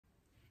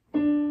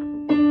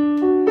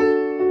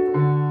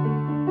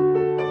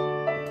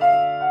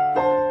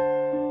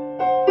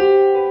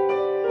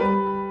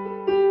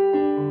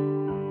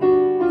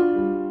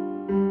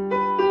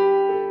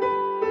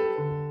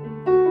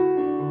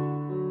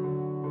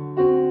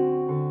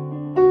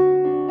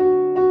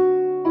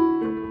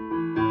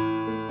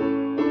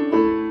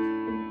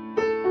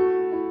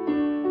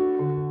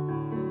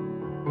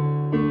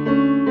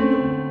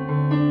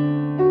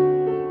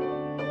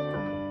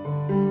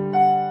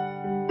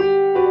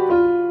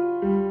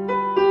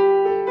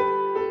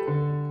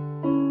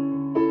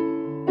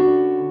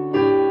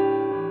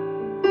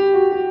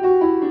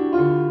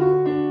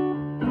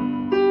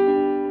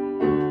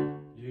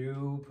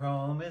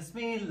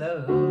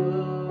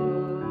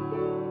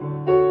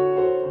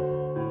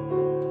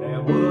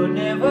would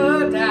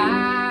never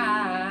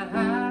die.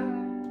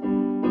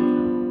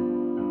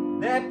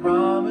 That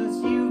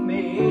promise you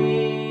made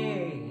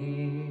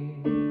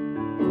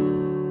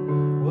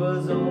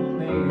was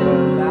only a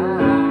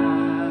lie.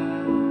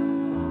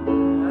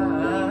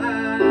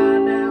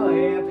 Now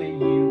after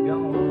you've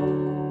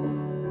gone,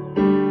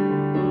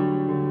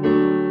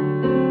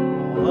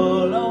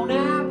 all alone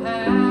I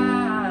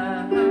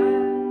pine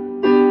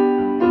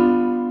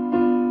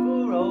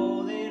for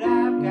all that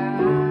I've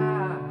got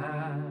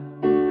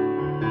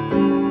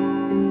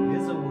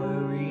is a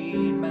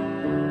worried mind.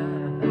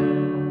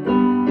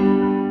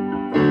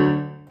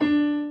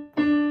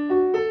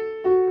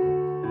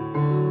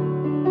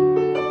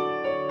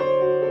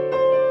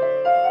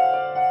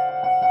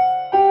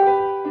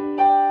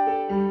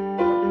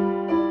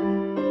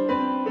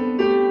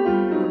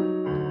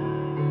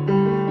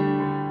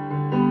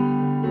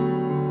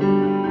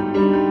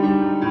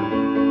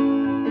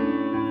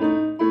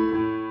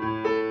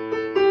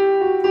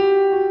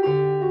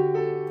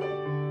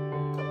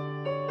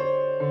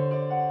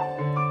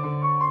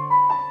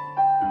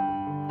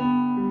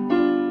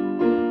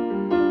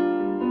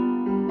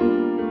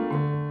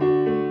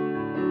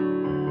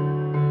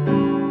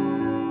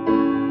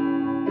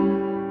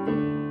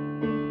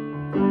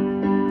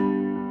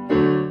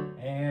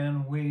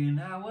 And when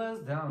I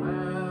was down,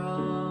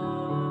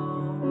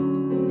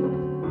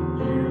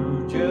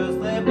 you just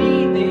let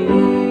me there.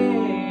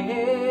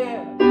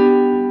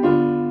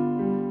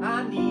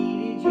 I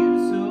needed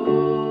you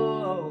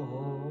so,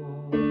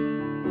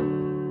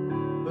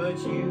 but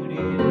you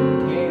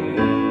didn't care.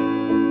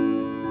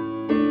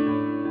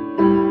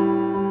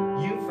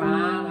 You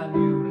found a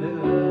new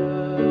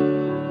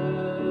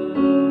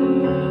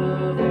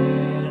love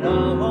and a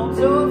home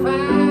so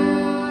fine.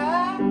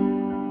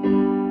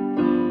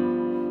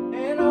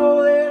 And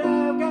all that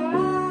I've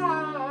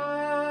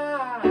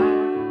got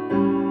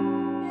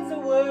is a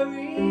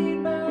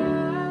worried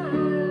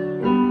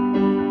mind.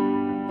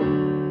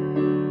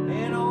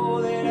 And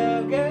all that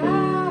I've got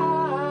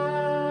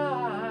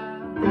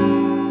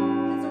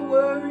is a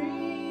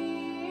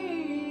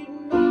worried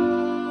mind.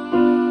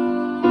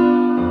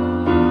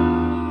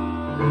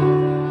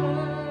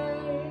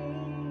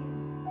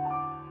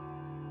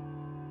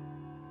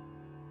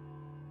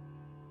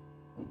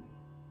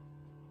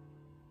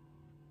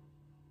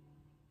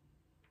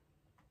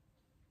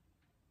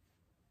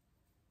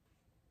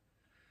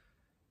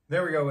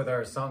 There we go with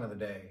our song of the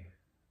day.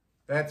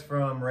 That's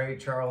from Ray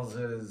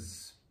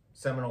Charles's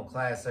seminal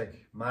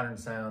classic, Modern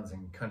Sounds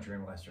in Country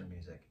and Western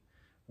Music,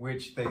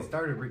 which they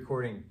started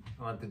recording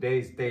on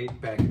today's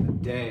date back in the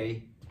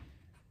day.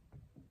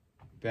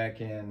 Back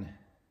in,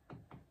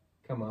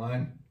 come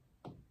on.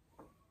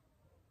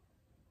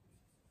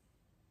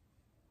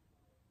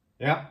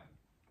 Yeah.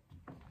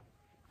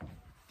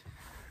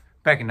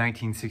 Back in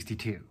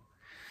 1962.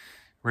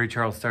 Ray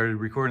Charles started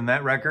recording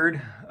that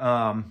record.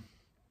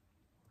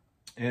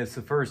 It's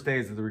the first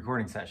days of the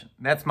recording session.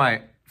 That's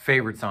my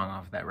favorite song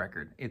off of that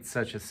record. It's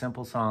such a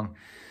simple song,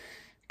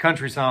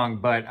 country song,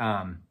 but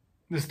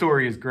the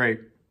story is great.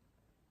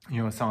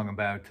 You know, a song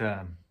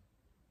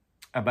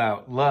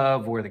about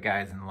love, where the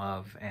guy's in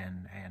love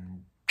and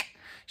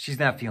she's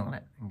not feeling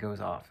it and goes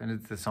off. And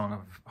it's a song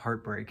of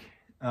heartbreak.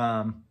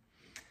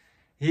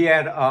 He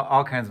had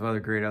all kinds of other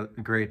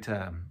great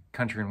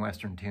country and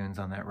western tunes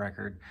on that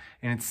record.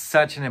 And it's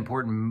such an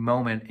important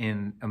moment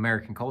in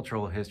American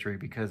cultural history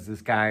because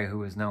this guy who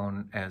was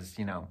known as,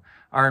 you know,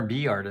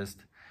 R&B artist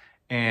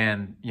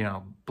and, you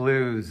know,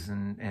 blues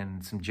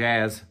and some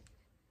jazz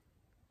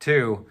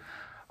too,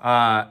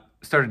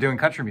 started doing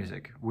country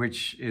music,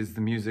 which is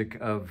the music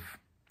of,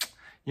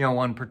 you know,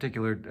 one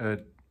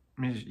particular,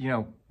 you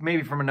know,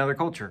 maybe from another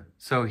culture.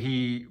 So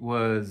he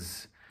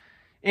was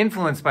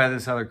influenced by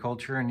this other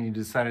culture and he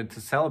decided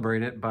to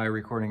celebrate it by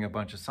recording a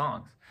bunch of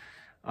songs.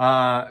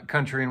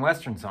 Country and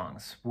western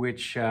songs,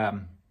 which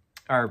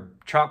are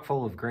chock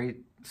full of great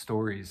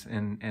stories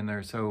and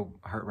they're so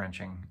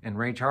heart-wrenching. And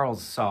Ray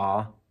Charles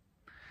saw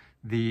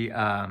the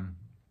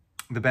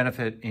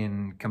benefit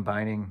in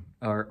combining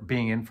or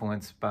being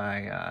influenced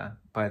by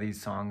these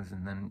songs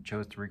and then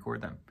chose to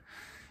record them.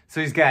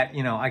 So he's got,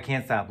 you know, I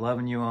Can't Stop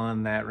Loving You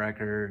on that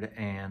record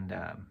and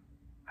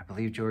I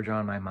believe Georgia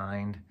on My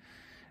Mind,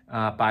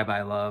 Bye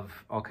Bye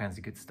Love, all kinds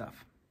of good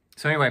stuff.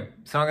 So anyway,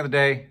 song of the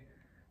day,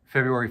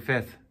 February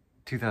 5th,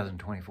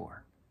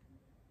 2024.